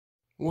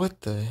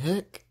What the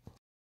heck?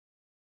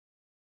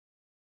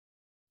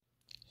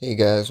 Hey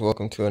guys,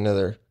 welcome to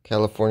another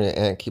California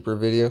Ant Keeper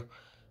video.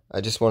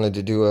 I just wanted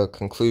to do a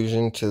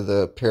conclusion to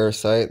the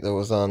parasite that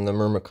was on the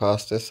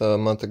Myrmecostis a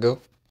month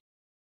ago.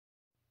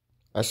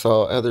 I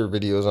saw other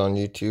videos on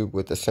YouTube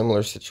with a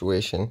similar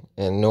situation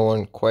and no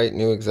one quite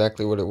knew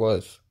exactly what it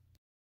was.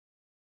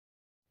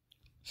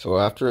 So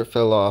after it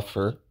fell off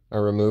her, I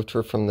removed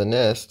her from the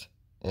nest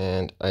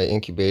and I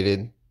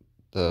incubated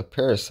the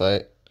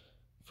parasite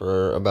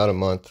for about a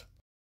month.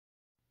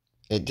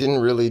 It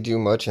didn't really do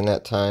much in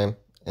that time,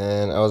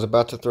 and I was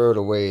about to throw it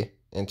away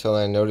until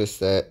I noticed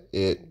that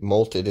it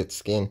molted its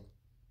skin.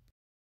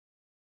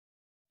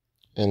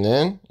 And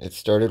then it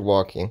started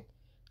walking.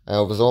 I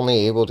was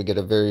only able to get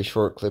a very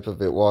short clip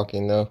of it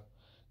walking though,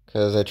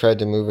 because I tried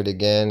to move it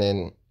again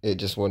and it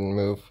just wouldn't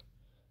move.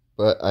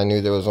 But I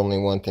knew there was only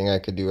one thing I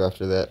could do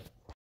after that.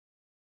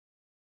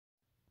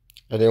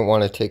 I didn't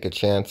want to take a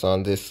chance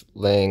on this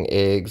laying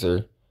eggs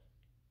or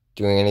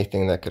doing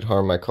anything that could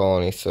harm my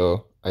colony,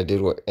 so I did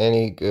what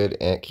any good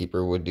ant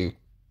keeper would do.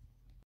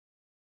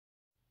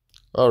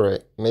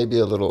 Alright, maybe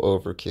a little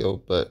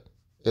overkill, but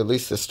at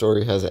least the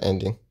story has an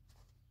ending.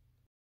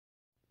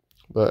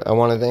 But I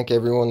want to thank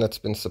everyone that's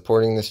been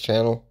supporting this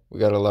channel. We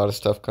got a lot of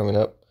stuff coming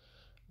up.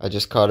 I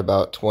just caught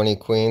about 20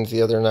 queens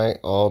the other night,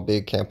 all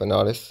big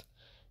Camponotus,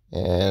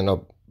 and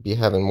I'll be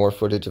having more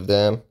footage of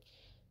them.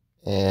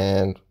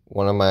 And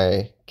one of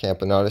my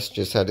Camponotus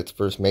just had its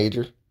first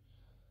major.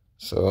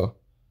 So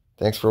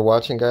thanks for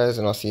watching, guys,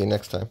 and I'll see you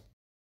next time.